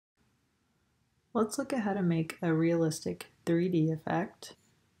Let's look at how to make a realistic 3D effect.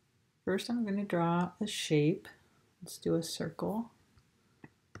 First, I'm going to draw a shape. Let's do a circle.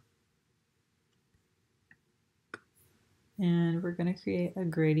 And we're going to create a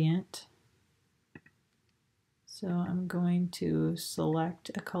gradient. So I'm going to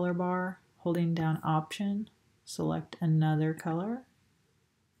select a color bar, holding down Option, select another color.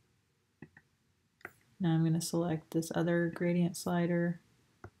 Now I'm going to select this other gradient slider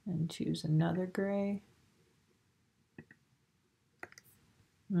and choose another gray.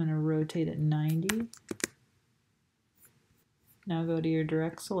 I'm going to rotate it 90. Now go to your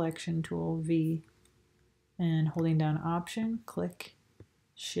direct selection tool, V, and holding down Option, click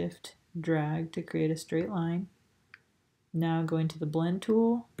Shift, drag to create a straight line. Now going to the blend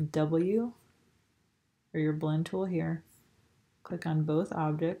tool, W, or your blend tool here, click on both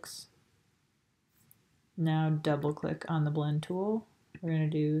objects. Now double click on the blend tool. We're going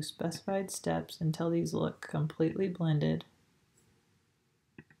to do specified steps until these look completely blended.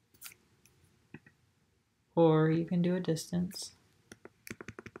 Or you can do a distance.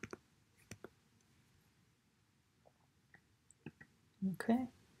 Okay.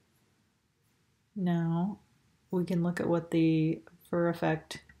 Now we can look at what the fur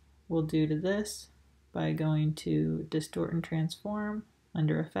effect will do to this by going to Distort and Transform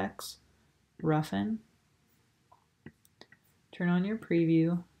under Effects, Roughen. Turn on your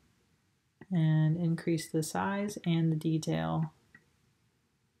preview and increase the size and the detail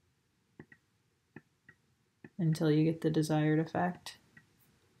until you get the desired effect.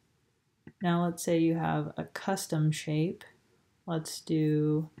 Now let's say you have a custom shape. Let's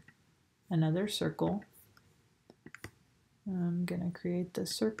do another circle. I'm going to create the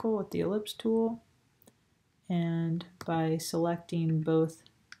circle with the ellipse tool, and by selecting both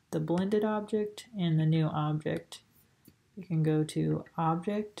the blended object and the new object, you can go to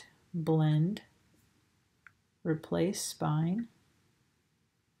Object, Blend, Replace Spine,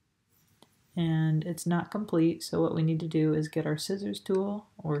 and it's not complete, so what we need to do is get our scissors tool,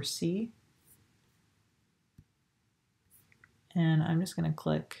 or C, and I'm just going to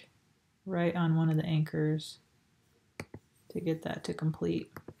click right on one of the anchors to get that to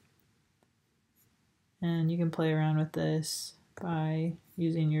complete. And you can play around with this by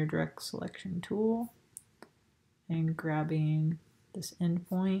using your direct selection tool and grabbing this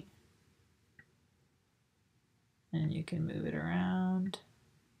endpoint, and you can move it around.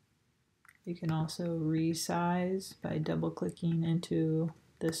 You can also resize by double clicking into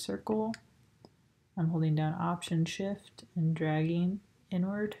this circle. I'm holding down Option Shift and dragging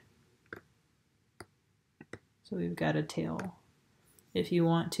inward. So we've got a tail. If you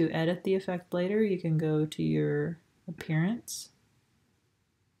want to edit the effect later, you can go to your Appearance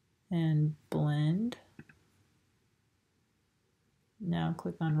and Blend. Now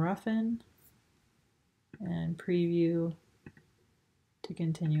click on Roughen and Preview to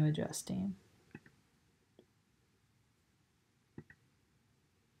continue adjusting.